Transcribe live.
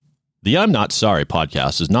The I'm Not Sorry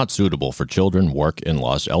podcast is not suitable for children, work,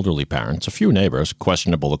 in-laws, elderly parents, a few neighbors,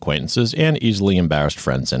 questionable acquaintances, and easily embarrassed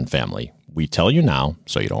friends and family. We tell you now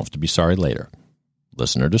so you don't have to be sorry later.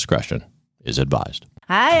 Listener discretion is advised.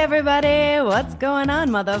 Hi, everybody. What's going on,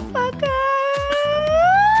 motherfuckers?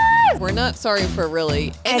 We're not sorry for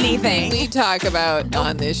really anything we talk about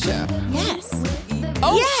on this show. Yes.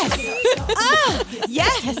 Oh. Yes. Oh,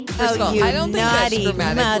 yes. First of all, you I don't think that's naughty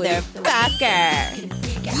grammatically- motherfucker.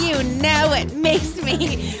 You know it makes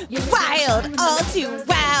me wild all too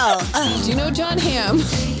well. Do you know John Hamm?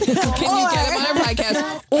 Can you get him on our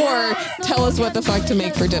podcast? Or tell us what the fuck to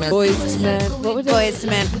make for dinner. Boys to men. What would Boys,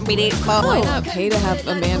 men, we need Why not pay to have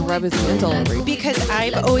a man rub his mint all over you? Because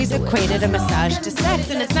I've always equated a massage to sex,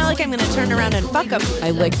 and it's not like I'm going to turn around and fuck him.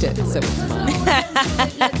 I licked it, so it's mine.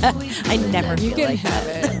 I never You feel can like have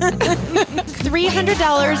it.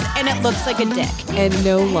 $300 and it looks like a dick. And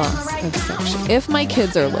no loss of section. If my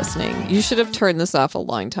kids are listening, you should have turned this off a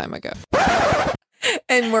long time ago.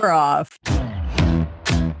 And we're off.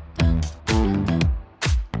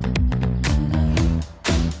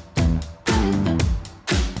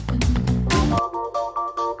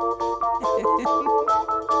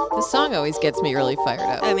 The song always gets me really fired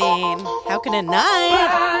up. I mean, how can it not?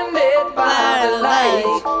 Blinded by the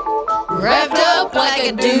light, Wrapped up like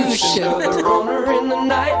a douche. What?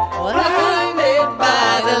 Blinded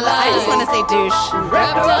by the light. I just want to say douche.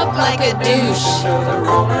 Wrapped up like a douche.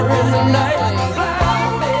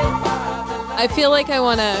 I feel like I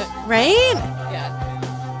want to... Right?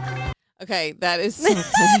 Yeah. Okay, that is so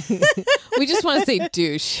funny. We just want to say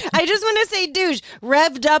douche. I just want to say douche.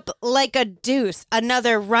 Revved up like a deuce.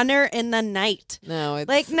 Another runner in the night. No, it's...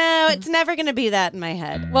 Like, no, it's never going to be that in my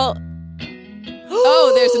head. Well...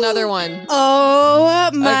 Oh, there's another one. Oh,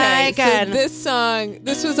 my Okay, God. so this song,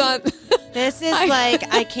 this was on... This is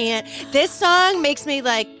like, I can't. This song makes me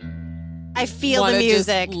like, I feel the wanna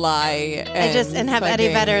music. Just lie And have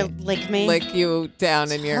Eddie fucking Vedder lick me. lick you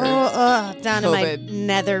down in your down in my COVID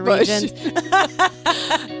nether bush. regions.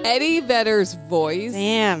 Eddie Vedder's voice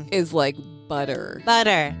Damn. is like butter.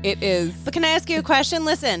 Butter. It is. But can I ask you a question?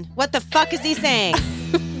 Listen, what the fuck is he saying?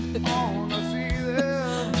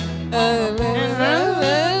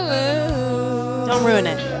 Don't ruin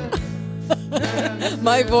it.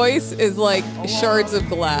 My voice is like shards of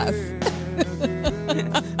glass.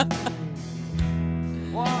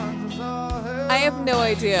 I have no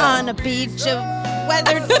idea. On a beach of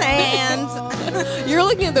weathered sand. You're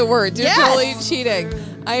looking at the words. You're Yes. totally cheating.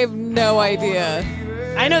 I have no idea.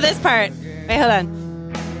 I know this part. Wait, hold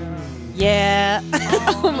on. Yeah.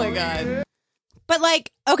 Oh my God. But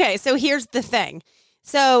like, okay, so here's the thing.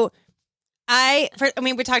 So we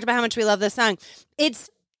talked about how much we love this song.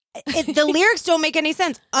 The lyrics don't make any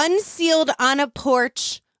sense. Unsealed on a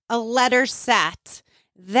porch, a letter sat.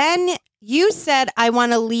 Then you said, I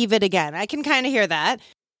want to leave it again. I can kind of hear that.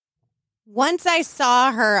 Once I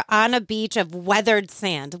saw her on a beach of weathered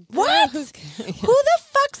sand. What? Who the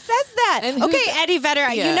fuck says that? And okay, Eddie Vedder,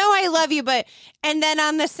 Yeah. you know I love you, but... And then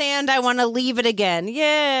on the sand, I want to leave it again.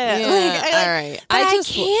 Yeah. All right. But I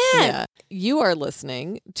just can't. Yeah. You are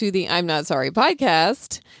listening to the I'm Not Sorry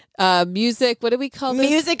podcast. Music, what do we call this?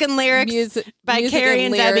 Music and lyrics by music Carrie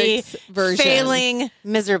and Debbie lyrics version. failing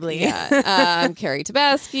miserably. Yeah. I'm Carrie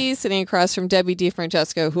Tabasky, sitting across from Debbie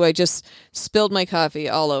DeFrancesco, who I just spilled my coffee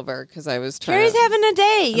all over because I was trying Carrie's to... having a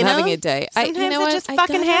day, you know? having a day. Sometimes you know it what? just I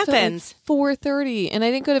fucking got up at, like, happens. 4:30, and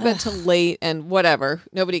I didn't go to bed till late, and whatever.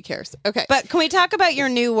 Nobody cares. Okay. But can we talk about your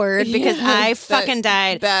new word? Because I Yes, fucking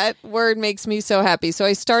died. That word makes me so happy. So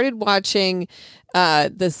I started watching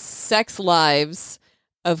the sex lives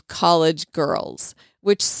of college girls,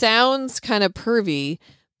 which sounds kind of pervy,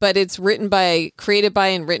 but it's created by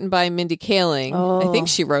and written by Mindy Kaling. I think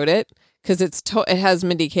she wrote it because it has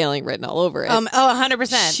Mindy Kaling written all over it.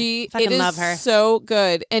 100%. She fucking it is love her. so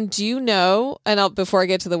good. And do you know? And before I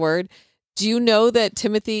get to the word, do you know that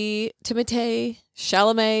Timothée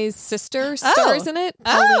Chalamet's sister stars in it?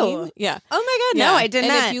 Pauline? Yeah. Oh my God, no, I did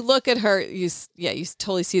and not. if you look at her, you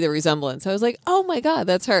totally see the resemblance. I was like, oh my God,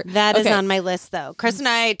 that's her. That is Okay. on my list, though. Chris and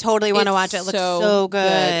I totally want to It's watch it. It looks so good.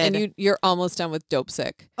 And you're almost done with Dope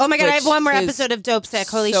Sick. Oh my God, I which have one more is episode of Dope Sick.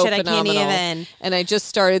 Holy so shit, I can't phenomenal. even. And I just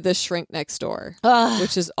started The Shrink Next Door, Ugh.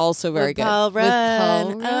 which is also very With good. Paul With Rudd. Paul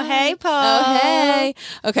Oh, Rudd. hey, Paul. Oh, hey.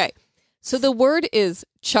 Okay. So the word is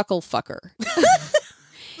chuckle fucker.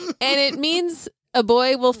 And it means a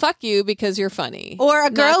boy will fuck you because you're funny. Or a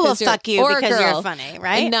Not girl will 'cause you're- fuck you or a because girl. you're funny,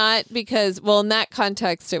 right? And not because, well, in that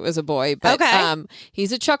context, it was a boy. But Okay.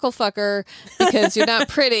 he's a chuckle fucker because you're not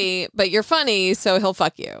pretty, but you're funny, so he'll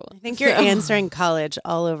fuck you. I think you're answering college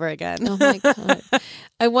all over again. Oh my God.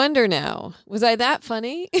 I wonder now, was I that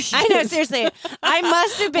funny? I know, seriously. I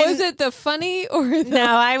must have been. Was it the funny or the... No,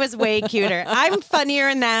 I was way cuter. I'm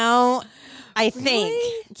funnier now, I think.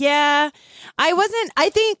 Really? Yeah. I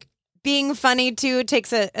think being funny too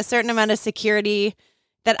takes a certain amount of security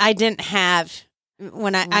that I didn't have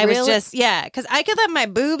when I was Really? just, because I could let my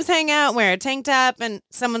boobs hang out, wear a tank top, and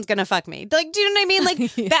someone's going to fuck me. Like, do you know what I mean?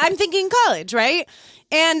 Like, Yeah. I'm thinking college, right?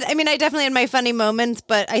 And I mean, I definitely had my funny moments,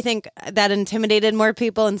 but I think that intimidated more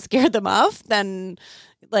people and scared them off than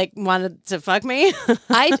like wanted to fuck me.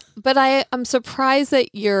 I'm surprised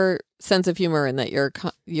that your sense of humor and that your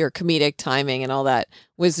comedic timing and all that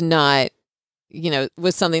was not,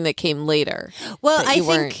 was something that came later. Well, that I you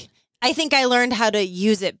think weren't- I learned how to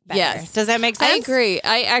use it better. Yes. Does that make sense? I agree.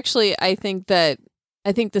 I think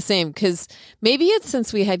the same because maybe it's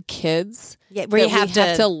since we had kids. Yeah, where you that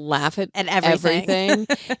have to laugh at everything. everything.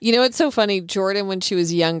 It's so funny. Jordan, when she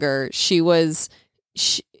was younger,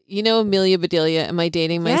 Amelia Bedelia. Am I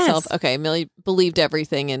dating myself? Yes. Okay, Amelia believed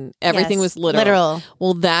everything and everything Yes, was literal. literal.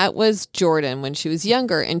 Well, that was Jordan when she was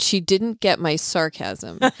younger, and she didn't get my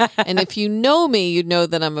sarcasm. And if you know me, you'd know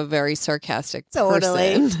that I'm a very sarcastic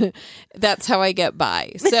Totally. person. That's how I get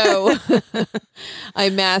by. So I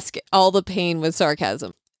mask all the pain with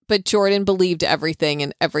sarcasm. But Jordan believed everything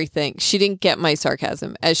and everything. She didn't get my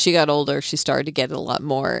sarcasm. As she got older, she started to get it a lot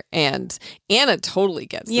more. And Anna totally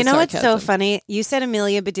gets You the know what's so sarcasm. funny? You said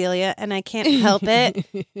Amelia Bedelia, and I can't help it.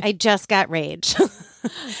 I just got rage.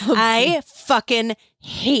 I fucking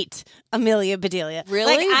hate Amelia Bedelia.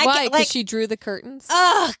 Really? Like, Why? Because she drew the curtains?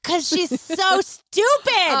 Oh, because she's so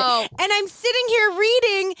stupid. Oh. And I'm sitting here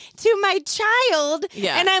reading to my child.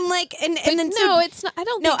 Yeah. And I'm like, and then no, it's not. I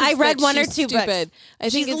don't. No, think I it's read that one or she's two books. stupid. I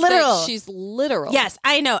think She's it's literal. that she's literal. Yes,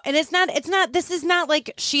 I know. And it's not, this is not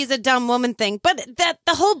like she's a dumb woman thing, but that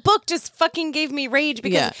the whole book just fucking gave me rage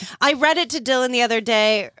because Yeah. I read it to Dylan the other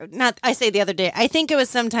day. I say the other day. I think it was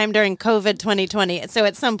sometime during COVID 2020. So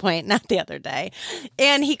at some point, not the other day.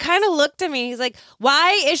 And he kind of looked at me. He's like,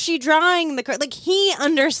 why is she drawing the curtain? Like he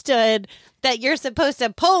understood that you're supposed to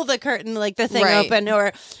pull the curtain, like the thing Right. open,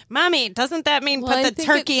 or mommy, doesn't that mean Well, I put the think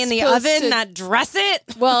turkey it's in the supposed oven, to- not dress it?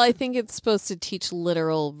 Well, I think it's supposed to teach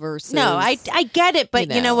literal versus. No, I get it, but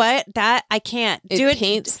you know what? That I can't It do it.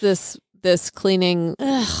 paints this cleaning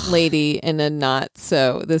lady in a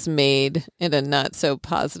this maid in a not so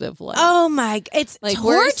positive light. Oh my! It's like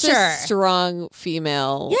where's torture. this strong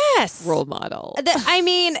female Yes, role model? I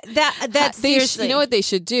mean that's seriously. You know what they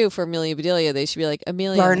should do for Amelia Bedelia? They should be like,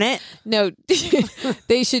 Amelia, Burn it. No,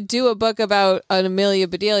 they should do a book about an Amelia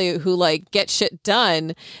Bedelia who like gets shit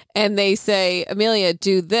done, and they say, Amelia,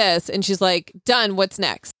 do this, and she's like, done. What's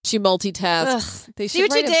next? She multitasks. They See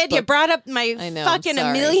what you should write a did? You book. brought up my I know, I'm fucking sorry.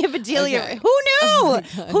 Amelia Bedelia. Okay. Who knew? Oh my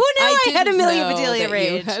Who God. knew I had didn't Amelia know Bedelia that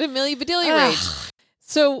rage? You had Amelia Bedelia Ugh. rage.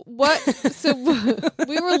 So what? So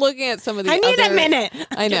we were looking at some of the. I need other, a minute.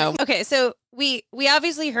 I know. Okay, so we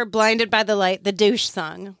obviously heard "Blinded by the Light," the douche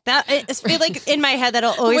song. That I feel like in my head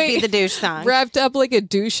that'll always Wait. be the douche song. Wrapped up like a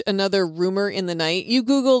douche, another rumor in the night. You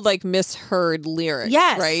Googled like misheard lyrics,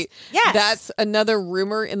 Yes. right? Yes. That's another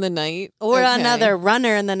rumor in the night. Or Okay. another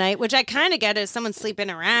runner in the night, which I kind of get as someone sleeping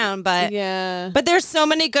around, but Yeah. But there's so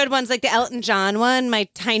many good ones, like the Elton John one, My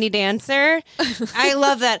Tiny Dancer. I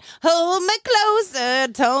love that. Hold me closer,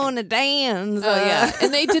 Tony Danza. Oh yeah,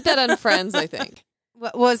 and they did that on Friends, I think.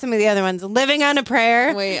 What was some of the other ones? Living on a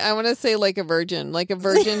Prayer. Wait, I want to say like a virgin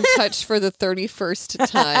touched for the 31st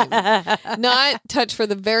time. Not touch for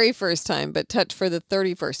the very first time, but touch for the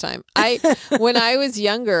 31st time. When I was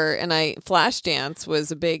younger, and Flashdance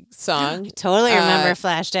was a big song. Totally remember Uh,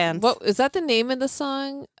 Flashdance. What is that? The name of the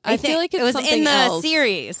song? I think feel like it's it was something in the else.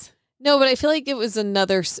 series. No, but I feel like it was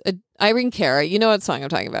another Irene Cara. You know what song I'm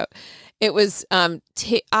talking about? It was.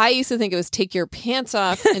 I used to think it was "Take Your Pants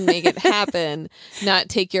Off and Make It Happen," not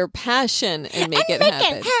 "Take Your Passion and Make It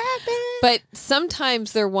Happen." But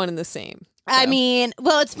sometimes they're one and the same. I So. mean,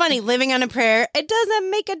 well, it's funny. Living on a Prayer. It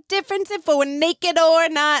doesn't make a difference if we're naked or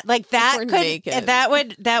not. Like that we're could naked. that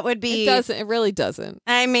would be. It doesn't. It really doesn't.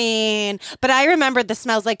 I mean, but I remember the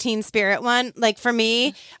Smells Like Teen Spirit one. Like for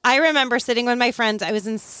me, I remember sitting with my friends. I was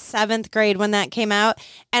in 7th grade when that came out.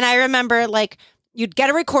 And I remember like you'd get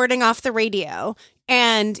a recording off the radio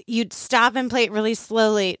and you'd stop and play it really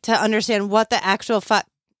slowly to understand what the actual fuck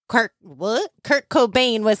Kurt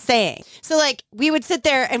Cobain was saying. So like we would sit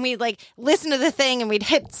there and we'd like listen to the thing and we'd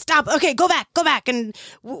hit stop. Okay, go back. And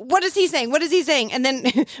what is he saying? And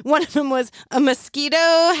then one of them was a mosquito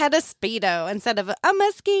had a Speedo instead of a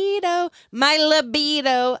mosquito, my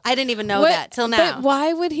libido. I didn't even know that till now. But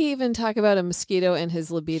why would he even talk about a mosquito and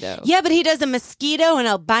his libido? Yeah, but he does a mosquito, an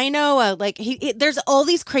albino, there's all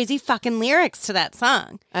these crazy fucking lyrics to that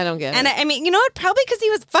song. I don't get it. And I mean, you know what? Probably because he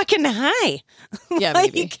was fucking high. Yeah,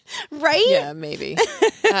 maybe. Right? Yeah, maybe.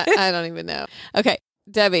 I don't even know. Okay,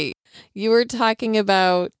 Debbie, you were talking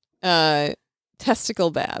about testicle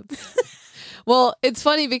baths. Well, it's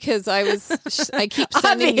funny because I keep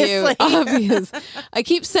sending I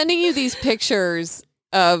keep sending you these pictures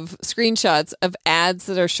of screenshots of ads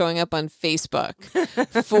that are showing up on Facebook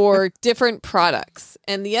for different products.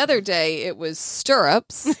 And the other day it was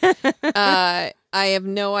stirrups. I have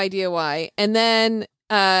no idea why. And then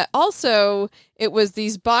also it was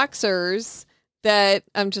these boxers that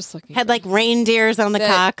I'm just looking had like reindeers on the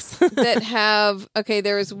cocks that have,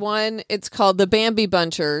 there was one, it's called the Bambi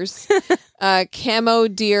Bunchers, camo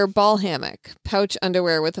deer ball hammock, pouch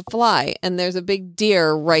underwear with a fly. And there's a big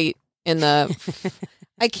deer right in the,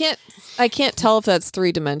 I can't tell if that's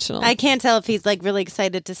 3-dimensional. I can't tell if he's like really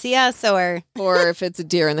excited to see us or if it's a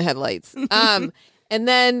deer in the headlights. And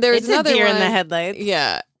then there's another a deer one in the headlights.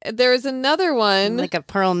 Yeah. There's another one. Like a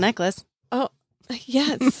pearl necklace. Oh,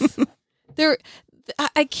 yes.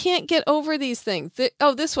 I can't get over these things.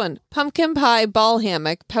 This one, pumpkin pie ball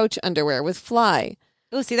hammock pouch underwear with fly.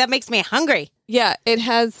 Oh, see, that makes me hungry. Yeah, it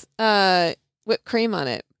has whipped cream on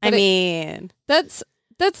it. But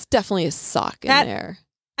that's definitely a sock in there.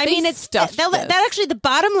 It's stuffed. That actually, the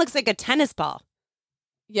bottom looks like a tennis ball.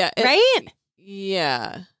 Yeah, right.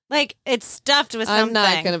 Yeah, like it's stuffed with something. I'm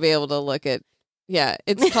not going to be able to look at. Yeah,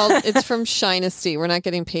 it's from Shinesty. We're not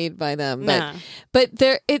getting paid by them, but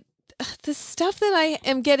the stuff that I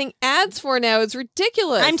am getting ads for now is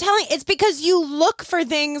ridiculous. I'm telling you, it's because you look for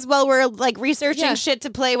things while we're like researching shit to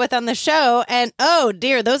play with on the show. And oh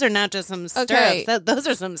dear, those are not just some stirrups. Those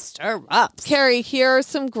are some stirrups. Carrie, here are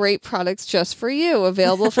some great products just for you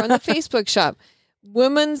available from the Facebook shop.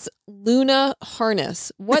 Women's Luna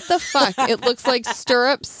harness. What the fuck? It looks like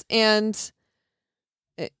stirrups and...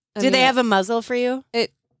 Do they have a muzzle for you?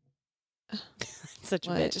 Such a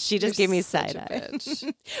What? bitch. She just gave me side Such a eye.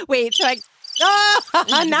 bitch. Wait, so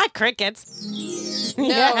not crickets. No,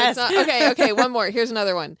 Yes. it's not. Okay, one more. Here's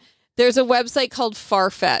another one. There's a website called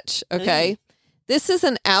Farfetch, okay? This is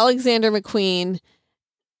an Alexander McQueen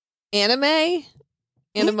anemone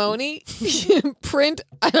print,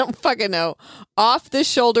 I don't fucking know,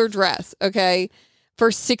 off-the-shoulder dress, okay? For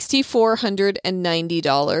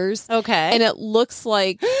 $6,490. Okay. And it looks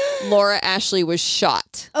like Laura Ashley was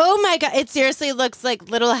shot. Oh my God. It seriously looks like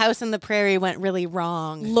Little House on the Prairie went really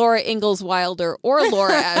wrong. Laura Ingalls Wilder or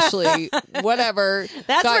Laura Ashley, whatever.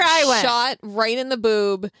 That's where I went. Shot right in the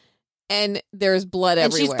boob and there's blood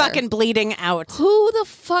everywhere. And she's fucking bleeding out. Who the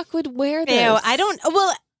fuck would wear this? Ew, I don't,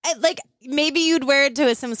 maybe you'd wear it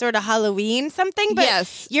to some sort of Halloween something, but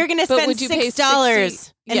yes, you're going to spend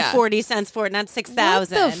 $6.40 for it, not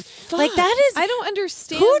 $6,000. Like that is, I don't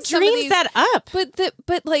understand. Who dreams that up?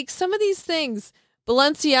 But like some of these things,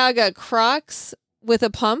 Balenciaga Crocs with a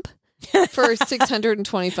pump for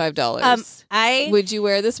 $625. Would you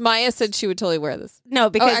wear this? Maya said she would totally wear this. No,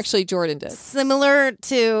 because actually Jordan did. Similar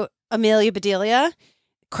to Amelia Bedelia,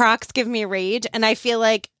 Crocs give me rage, and I feel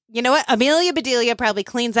like, you know what? Amelia Bedelia probably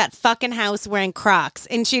cleans that fucking house wearing Crocs,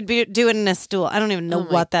 and she'd do it in a stool. I don't even know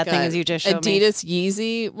what that thing is you just showed me. Adidas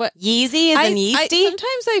Yeezy. What? Yeezy is in yeasty?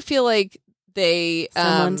 Sometimes I feel like they...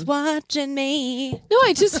 Someone's watching me. No,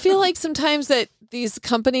 I just feel like sometimes that these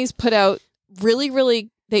companies put out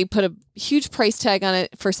they put a huge price tag on it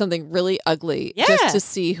for something really ugly just to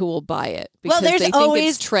see who will buy it. Because they think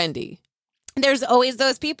it's trendy. There's always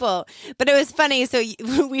those people. But it was funny. So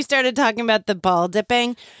we started talking about the ball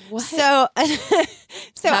dipping. What? So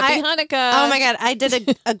Happy Hanukkah. Oh my God. I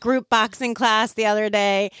did a group boxing class the other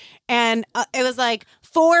day, and it was like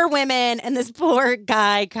 4 women and this poor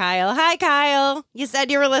guy, Kyle. Hi, Kyle. You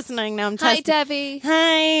said you were listening. Now I'm Hi, Debbie.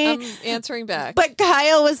 Hi. I'm answering back. But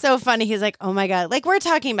Kyle was so funny. He's like, oh my God. Like, we're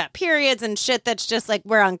talking about periods and shit that's just like,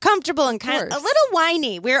 we're uncomfortable and kind of a little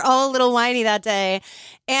whiny. We were all a little whiny that day.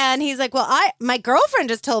 And he's like, well, my girlfriend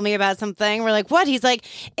just told me about something. We're like, what? He's like,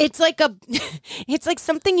 it's like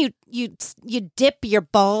something you dip your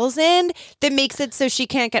balls in that makes it so she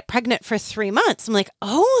can't get pregnant for 3 months. I'm like,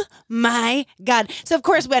 oh my God. So of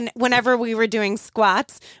course, whenever we were doing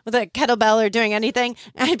squats with a kettlebell or doing anything,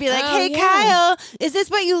 I'd be like, hey, Kyle, is this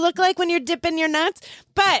what you look like when you're dipping your nuts?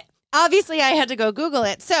 But obviously I had to go Google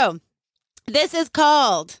it. So This is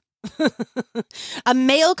called a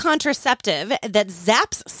male contraceptive that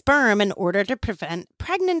zaps sperm in order to prevent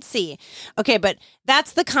pregnancy. Okay, but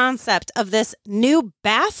that's the concept of this new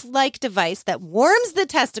bath-like device that warms the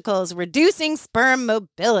testicles, reducing sperm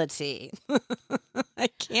mobility. I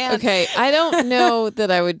can't. Okay, I don't know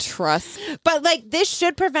that I would trust. But like this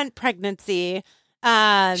should prevent pregnancy.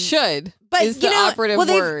 Should. But is the operative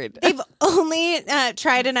word. They've only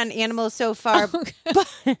tried it on animals so far. Okay. But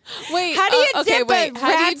Wait, how do you dip how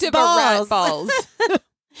do you rat's dip balls? a rat balls?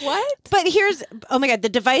 What? But oh my God, the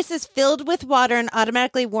device is filled with water and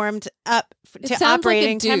automatically warmed up to sounds like a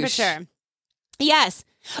operating douche. temperature. Yes.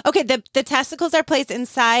 Okay, the testicles are placed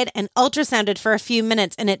inside and ultrasounded for a few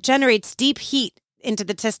minutes, and it generates deep heat into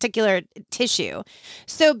the testicular tissue.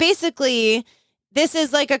 So basically, this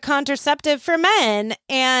is like a contraceptive for men.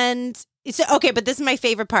 And so, okay, but this is my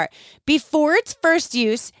favorite part. Before its first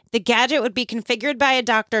use, the gadget would be configured by a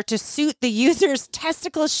doctor to suit the user's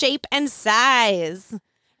testicle shape and size.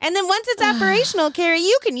 And then once it's operational, Carrie,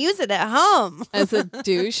 you can use it at home. As a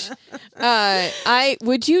douche.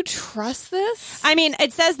 Would you trust this? I mean,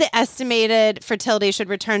 it says the estimated fertility should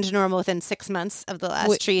return to normal within 6 months of the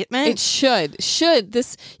last treatment. It should. Should.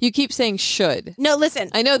 This, you keep saying should. No, listen.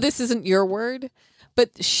 I know this isn't your word,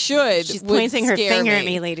 but should. She's would pointing her scare finger me. at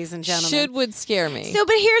me, ladies and gentlemen. Should would scare me. So,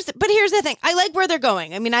 but here's the thing. I like where they're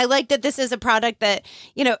going. I mean, I like that this is a product that,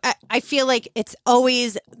 you know, I feel like it's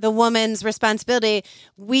always the woman's responsibility.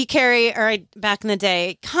 We carry, back in the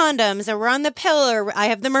day, condoms, or we're on the pill, or I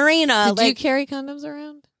have the Marina. Did you carry condoms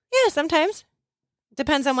around? Yeah, sometimes.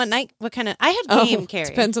 Depends on what night, what kind of. I had game carry.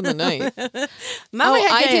 Depends on the night. Mama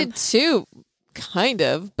had I game. did too. Kind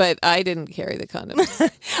of, but I didn't carry the condoms.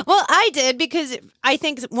 Well, I did because I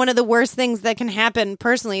think one of the worst things that can happen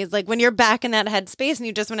personally is like when you're back in that headspace and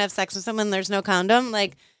you just want to have sex with someone, there's no condom.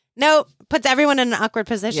 Like, no, puts everyone in an awkward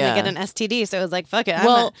position to get an STD. So it was like, fuck it.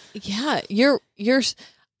 Yeah, you're.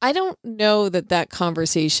 I don't know that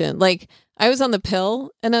conversation. Like, I was on the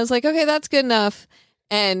pill and I was like, okay, that's good enough.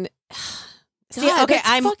 And See, God, okay,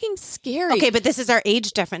 that's fucking scary. Okay, but this is our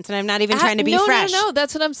age difference, and I'm not even trying to be fresh. No,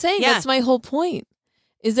 that's what I'm saying. Yeah. That's my whole point.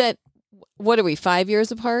 Is that, what are we, 5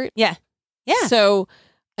 years apart? Yeah. So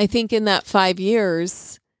I think in that 5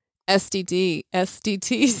 years, STDs.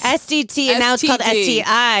 STT, and now it's called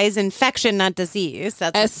STIs, infection, not disease.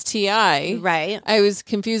 That's STI. right. I was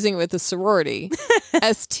confusing with a sorority.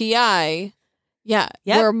 STI. Yeah,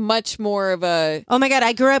 Yep. we're much more of a. Oh my God,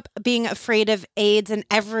 I grew up being afraid of AIDS and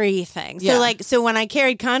everything. Yeah. So when I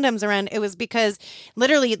carried condoms around, it was because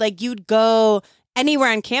literally like you'd go anywhere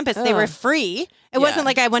on campus, they were free. It wasn't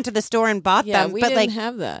like I went to the store and bought them. We but didn't like,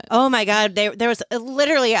 have that. oh my God, there was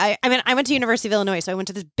literally, I went to University of Illinois, so I went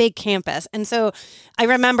to this big campus. And so I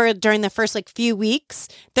remember during the first like few weeks,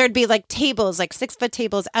 there'd be like tables, like 6-foot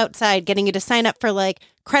tables outside getting you to sign up for like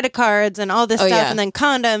credit cards and all this stuff. Yeah. And then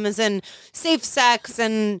condoms and safe sex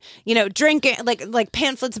and, you know, drinking, like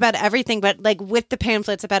pamphlets about everything. But like with the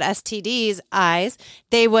pamphlets about STDs,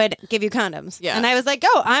 they would give you condoms. Yeah. And I was like,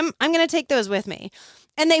 oh, I'm going to take those with me.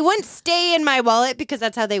 And they wouldn't stay in my wallet because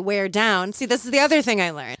that's how they wear down. See, this is the other thing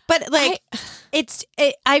I learned. But like,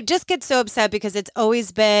 I just get so upset because it's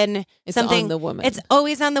always been something on the woman. It's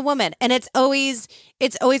always on the woman, and it's always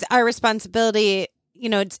our responsibility. You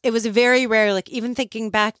know, it was very rare. Like even thinking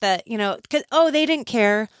back that because they didn't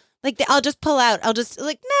care. Like I'll just pull out. I'll just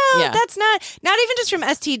like that's not even just from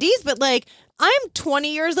STDs, but like. I'm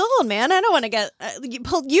 20 years old, man. I don't want to get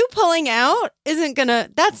you pulling out isn't gonna.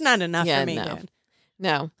 That's not enough for me, dude.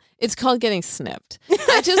 No, it's called getting snipped.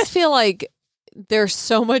 I just feel like there's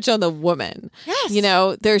so much on the woman. Yes. You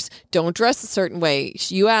know, don't dress a certain way.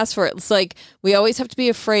 You ask for it. It's like we always have to be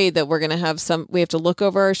afraid that we're going to have we have to look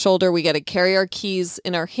over our shoulder. We got to carry our keys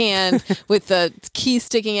in our hand with the key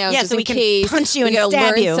sticking out just so in we case. can punch you we and gotta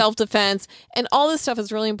stab learn you. self-defense. And all this stuff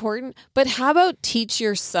is really important. But how about teach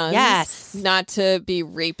your sons not to be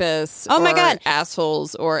rapists Oh my or God.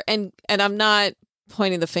 assholes and I'm not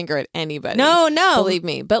pointing the finger at anybody. No. Believe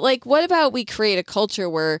me. But like, what about we create a culture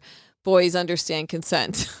where boys understand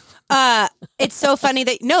consent? It's so funny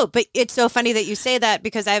it's so funny that you say that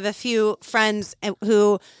because I have a few friends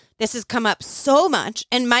who this has come up so much,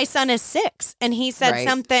 and my son is 6, and he said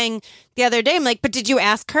something the other day. I'm like, but did you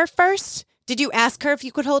ask her first? Did you ask her if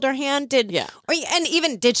you could hold her hand? And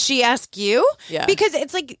even did she ask you? Yeah. Because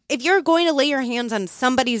it's like if you're going to lay your hands on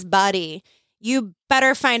somebody's body, you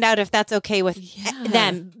better find out if that's okay with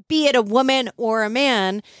them, be it a woman or a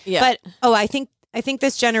man. Yeah. But I think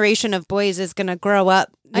this generation of boys is going to grow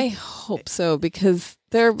up. I hope so, because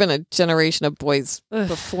there have been a generation of boys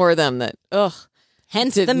before them that,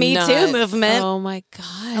 Hence did the Me not. Too movement. Oh my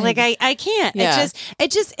God. Like I can't. Yeah.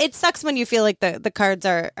 It sucks when you feel like the cards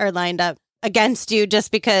are lined up against you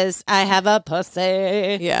just because I have a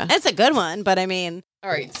pussy. Yeah. It's a good one, but I mean, All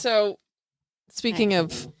right. So speaking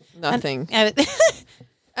of nothing.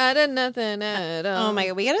 Out of nothing at all. oh my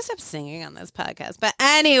God, we gotta stop singing on this podcast. But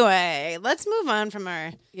anyway, let's move on from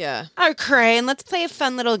our cray and let's play a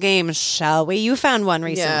fun little game, shall we? You found one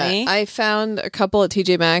recently. Yeah, I found a couple at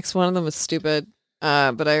TJ Maxx. One of them was stupid,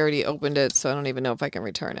 but I already opened it, so I don't even know if I can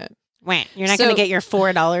return it. Wait, you're not going to get your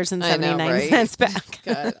 $4.79 back.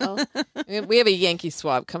 God, we have a Yankee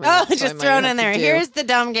swap coming Oh, up. So just thrown in there. Here's the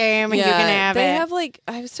dumb game, and you can have they it. have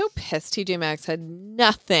I was so pissed TJ Maxx had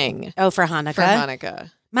nothing Oh, for Hanukkah? for Hanukkah.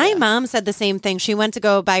 My mom said the same thing. She went to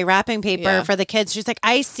go buy wrapping paper for the kids. She's like,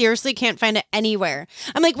 I seriously can't find it anywhere.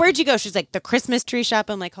 I'm like, where'd you go? She's like, the Christmas tree shop.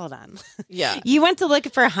 I'm like, hold on. Yeah. You went to look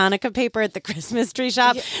for Hanukkah paper at the Christmas tree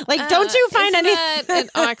shop? Like, don't you find isn't any? that an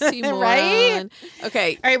oxymoron? Right?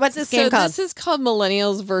 Okay. All right, what's this game called? This is called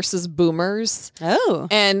Millennials versus Boomers. Oh.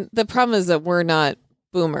 And the problem is that we're not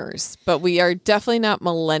boomers, but we are definitely not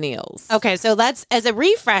millennials. Okay, so let's, as a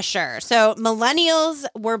refresher, so millennials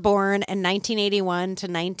were born in 1981 to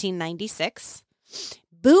 1996.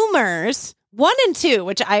 Boomers, 1 and 2,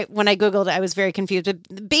 which when I Googled it, I was very confused.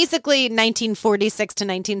 But basically 1946 to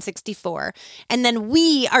 1964. And then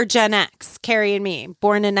we are Gen X, Carrie and me,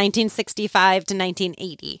 born in 1965 to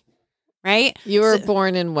 1980. Right? You were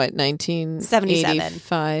born in what,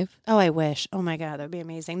 1975? Oh, I wish. Oh my God, that would be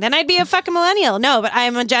amazing. Then I'd be a fucking millennial. No, but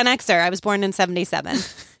I'm a Gen Xer. I was born in 77.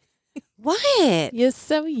 What? You're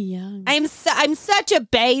so young. I'm such a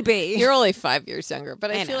baby. You're only 5 years younger,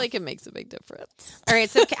 but I feel know. like it makes a big difference. All right,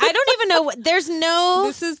 so I don't even know.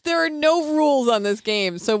 There are no rules on this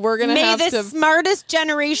game, so we're gonna May have the to. smartest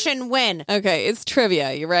generation win. Okay, it's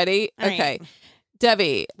trivia. You ready? All right. Okay.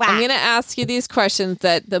 Debbie, Wow. I'm going to ask you these questions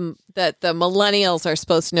that the millennials are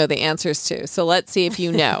supposed to know the answers to. So let's see if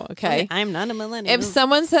you know, okay? I'm not a millennial. If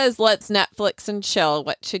someone says, let's Netflix and chill,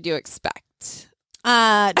 what should you expect? To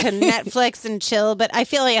Netflix and chill, but I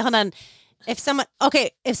feel like, hold on. If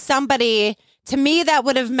somebody, to me, that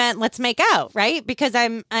would have meant let's make out, right? Because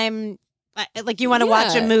I'm like, you want to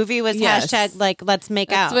watch a movie with hashtag like let's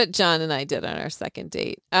make out. That's what John and I did on our second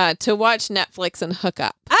date. To watch Netflix and hook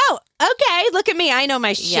up. Oh, okay. Look at me. I know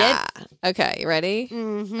my shit. Yeah. Okay, you ready?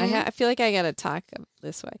 Mm-hmm. I feel like I got to talk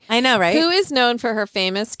this way. I know, right? Who is known for her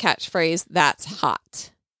famous catchphrase, "That's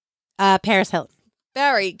hot"? Paris Hilton.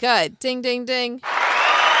 Very good. Ding, ding, ding.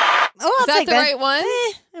 Oh, Is that the right one?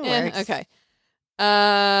 It works. Okay.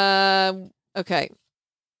 Okay.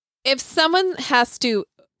 If someone has to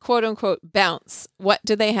quote unquote bounce, what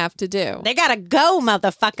do they have to do? They gotta go,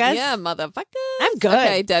 motherfuckers. Yeah, motherfuckers. I'm good.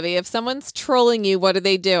 Okay, Debbie, if someone's trolling you, what are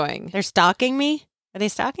they doing? They're stalking me. Are they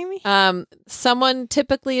stalking me? Someone,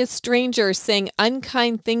 typically a stranger, saying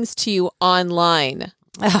unkind things to you online.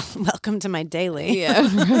 Oh, welcome to my daily. Yeah,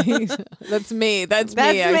 right. That's me. That's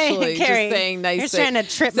me, actually. Carrie. Just saying nice You're things. trying to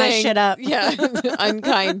trip my shit up. Yeah,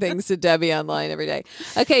 unkind things to Debbie online every day.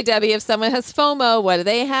 Okay, Debbie, if someone has FOMO, what do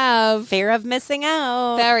they have? Fear of missing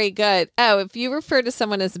out. Very good. Oh, if you refer to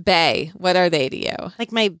someone as bae, what are they to you?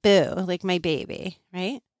 Like my boo, like my baby,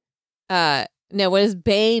 right? No, what does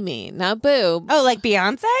bae mean? Not boo. Oh, like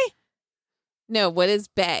Beyonce? No, what is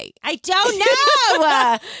bae? I don't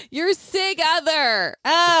know. Your sig other.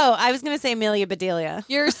 Oh, I was going to say Amelia Bedelia.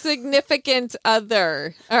 Your significant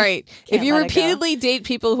other. All right. If you let it go. repeatedly date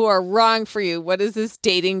people who are wrong for you, what is this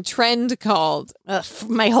dating trend called?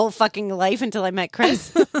 My whole fucking life until I met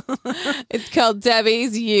Chris. It's called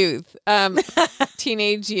Debbie's youth,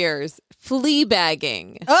 teenage years.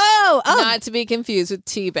 Fleabagging. Oh. Not to be confused with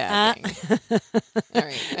teabagging. All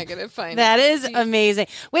right, I gotta find That it. is amazing.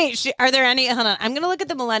 Wait, are there any? Hold on. I'm going to look at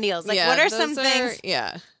the millennials. Like, what are some things?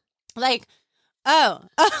 Yeah. Like,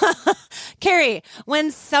 Carrie,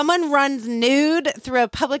 when someone runs nude through a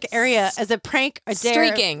public area as a prank or dare.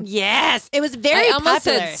 Streaking. Yes. It was very I almost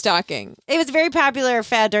popular. said stalking. It was a very popular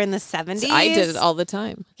fad during the 70s. I did it all the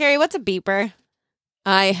time. Carrie, what's a beeper?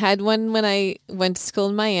 I had one when I went to school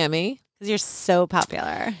in Miami. Because you're so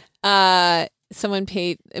popular. Someone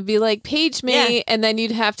it'd be like, page me, and then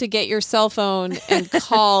you'd have to get your cell phone and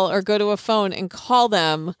call or go to a phone and call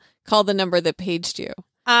the number that paged you.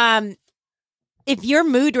 If your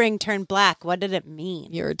mood ring turned black, what did it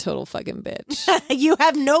mean? You're a total fucking bitch. You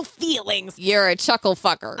have no feelings. You're a chuckle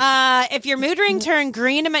fucker. If your mood ring turned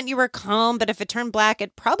green, it meant you were calm. But if it turned black,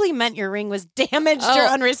 it probably meant your ring was damaged or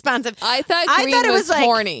unresponsive. I thought green was like,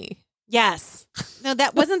 horny. Yes. No,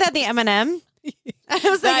 that wasn't that the M&M? I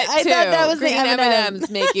was like, I thought that was green the M&M. M&Ms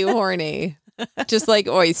make you horny, just like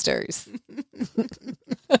oysters.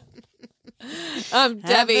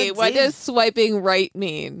 Debbie, a what tea. does swiping right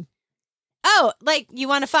mean? Oh, like you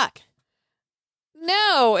want to fuck.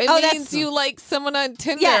 No, it Oh, means that's- you like someone on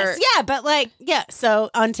Tinder. Yes, yeah, but like, yeah. So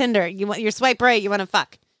on Tinder, you want your swipe right, you want to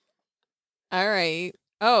fuck. All right.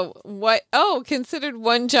 Oh, what? Oh, considered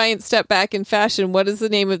one giant step back in fashion. What is the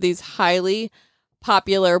name of these highly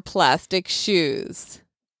popular plastic shoes?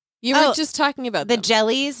 You were Oh, just talking about The them.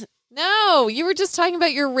 jellies. No, you were just talking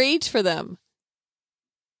about your rage for them.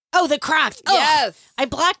 Oh, the Crocs. Oh, Yes. I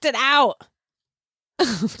blocked it out.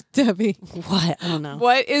 Debbie, What? I don't know.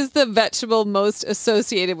 what is the vegetable most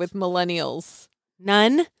associated with millennials?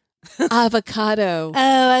 None. Avocado.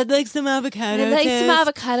 Oh, I'd like some avocado. I like some toast.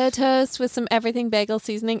 avocado toast with some everything bagel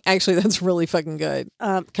seasoning. Actually, that's really fucking good.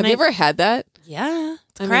 Can Have you ever had that? Yeah,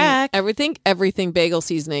 it's I mean, crack. everything bagel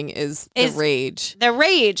seasoning is the Is- rage. The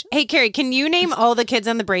rage. Hey, Carrie, can you name all the kids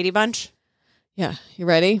on the Brady Bunch? Yeah, you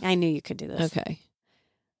ready? I knew you could do this. Okay.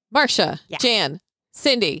 Marsha, Yeah. Jan,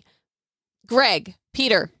 Cindy, Greg,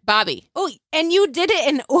 Peter, Bobby. Oh, and you did it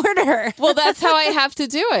in order. Well, that's how I have to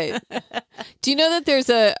do it. Do you know that there's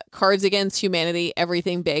a Cards Against Humanity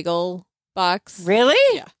everything bagel box? Really?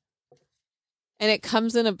 Yeah. And it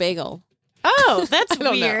comes in a bagel. Oh, that's I don't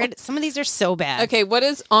know. weird. Some of these are so bad. Okay, what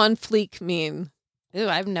does on fleek mean? Ooh,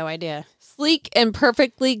 I have no idea. Sleek and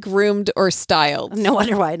perfectly groomed or styled. No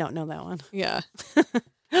wonder why I don't know that one. Yeah.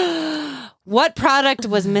 What product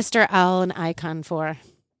was Mr. Owl an icon for?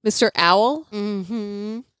 Mr. Owl?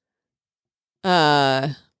 Mm-hmm.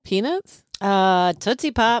 Peanuts?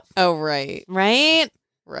 Tootsie Pop, Oh, right. right?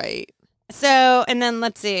 Right. So, and then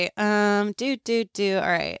let's see. All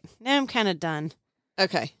right. Now I'm kind of done.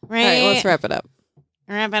 Okay. Right. All right, let's wrap it up.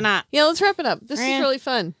 Wrapping up. Yeah, let's wrap it up. This Right. is really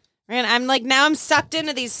fun. Right. I'm like, now I'm sucked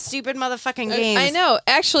into these stupid motherfucking games. I know.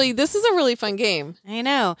 Actually, this is a really fun game. I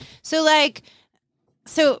know.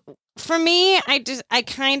 So for me, I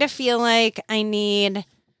kind of feel like I need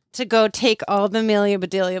to go take all the Amelia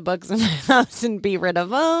Bedelia books in my house and be rid of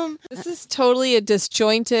them. This is totally a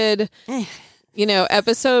disjointed,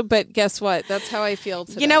 episode, but guess what? That's how I feel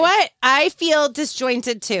today. You know what? I feel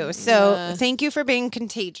disjointed too. So Yeah. thank you for being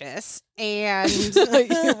contagious. And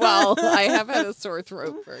Well, I have had a sore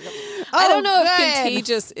throat for a couple. I don't know if good.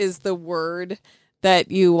 contagious is the word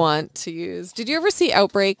that you want to use. Did you ever see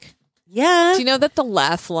Outbreak? Yeah. Do you know that the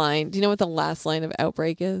last line? Do you know what the last line of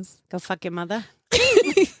Outbreak is? Go fuck your mother.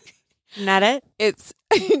 Not it? It's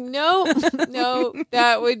no,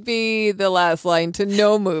 that would be the last line to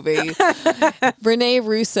no movie. Renee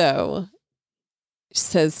Russo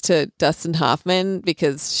says to Dustin Hoffman,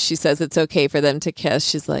 because she says it's okay for them to kiss,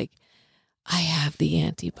 she's like, I have the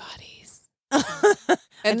antibodies.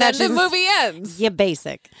 And then the movie ends. You're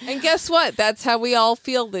basic. And guess what? That's how we all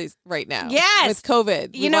feel this right now. Yes. With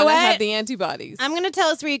COVID. You We know wanna what? have the antibodies. I'm going to tell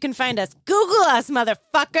us where you can find us. Google us,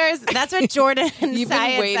 motherfuckers. That's what Jordan and You've Saya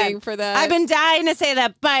been waiting said. for that. I've been dying to say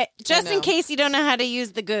that, but just in know. case you don't know how to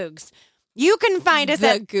use the Googs, you can find us the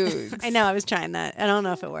at... Googs. I know, I was trying that. I don't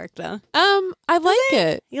know if it worked, though. I like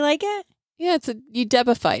it. You like it? Yeah, you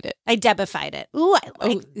debified it. I debified it. Ooh, I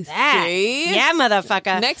like that. see? Yeah,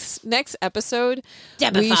 motherfucker. Next episode, we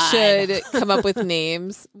Debified. should come up with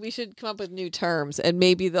names. We should come up with new terms, and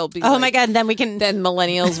maybe they'll be. Oh, my God. Then we can... Then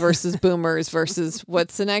millennials versus boomers versus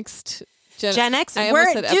what's the next? Gen X? I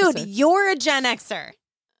almost said Dude, episode. you're a Gen Xer.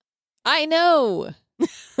 I know.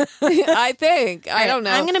 I think. I don't know.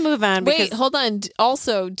 I'm going to move on. Wait, because... hold on.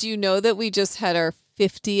 Also, do you know that we just had our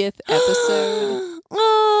 50th episode?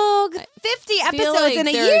 Oh, 50 episodes like in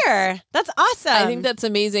a there's- year. That's awesome. I think that's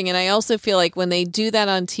amazing. And I also feel like when they do that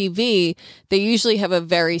on TV, they usually have a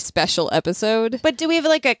very special episode. But do we have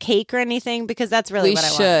like a cake or anything? Because that's really We what I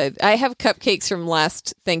want. should. I have cupcakes from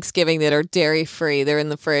last Thanksgiving that are dairy free. They're in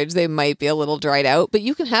the fridge. They might be a little dried out, but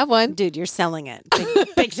you can have one. Dude, you're selling it.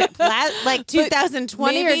 Big shit. Like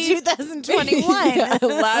 2020 maybe- or 2021. Yeah,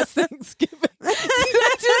 last Thanksgiving. Did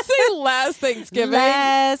I just say last Thanksgiving?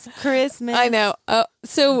 Last Christmas. I know.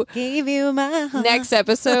 So Gave you my heart. next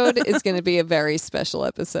episode is going to be a very special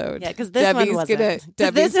episode. Yeah, 'cause this one wasn't. 'Cause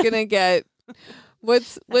Debbie's this- gonna get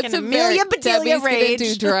what's Fucking a Amelia very- Bedelia Debbie's rage.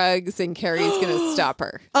 gonna do drugs and Carrie's gonna stop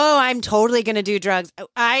her. Oh, I'm totally going to do drugs.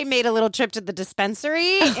 I made a little trip to the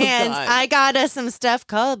dispensary and God. I got us some stuff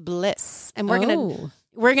called Bliss. And we're going to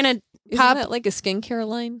Isn't pop that like a skincare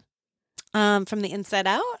line? from the inside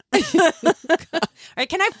out. All right,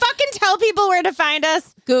 can I fucking tell people where to find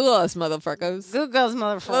us? Google us, motherfuckers. Google's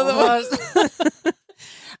motherfuckers.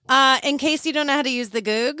 In case you don't know how to use the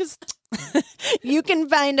Googs, you can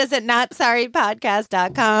find us at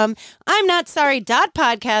notsorrypodcast.com. I'm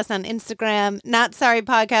notsorry.podcast on Instagram, Not Sorry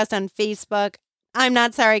Podcast on Facebook. I'm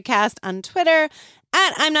Not Sorry Cast on Twitter.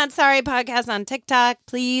 at I'm Not Sorry Podcast on TikTok.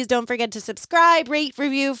 Please don't forget to subscribe, rate,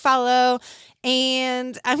 review, follow.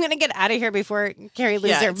 And I'm going to get out of here before Carrie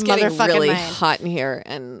loses her it's getting motherfucking really mind. hot in here,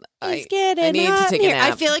 and It's I getting need to hot take in a here.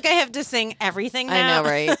 nap. I feel like I have to sing everything now. I know,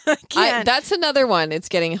 right? I can't. That's another one. It's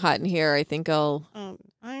getting hot in here. I think I'll I'm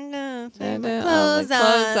gonna take I'll my clothes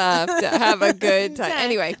close on. up to have a good time.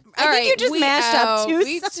 Anyway, I all think you right, just we mashed up out. two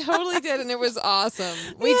We songs. totally did, and it was awesome.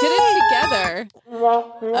 We did it together.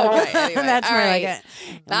 Okay, anyway, That's all more right. like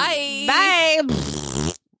it. Bye.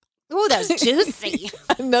 Bye. Ooh, that was juicy.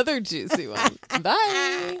 Another juicy one.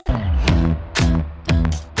 Bye.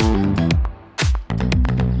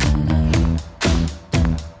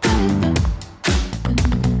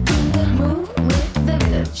 Move with the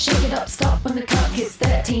rhythm, shake it up, stop when the clock hits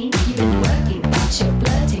 13. You've been working, but you're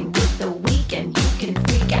flirting with the weekend. You can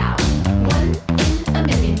freak out. 1 in a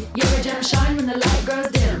million, you're a gem, shine when the light grows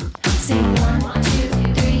dim. Sing 1,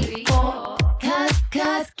 2, 3, 4.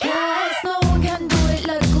 Cause no one can do it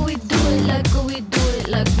like we do it, like we do it,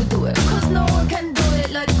 like we do it. Cause no one can do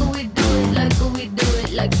it like we do it, like we do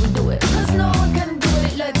it, like we do it. Cause no one can do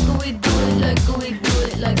it like we do it, like we do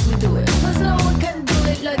it, like we do it. Cause no one can do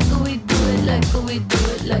it like we do it, like we do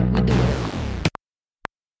it, like we do it.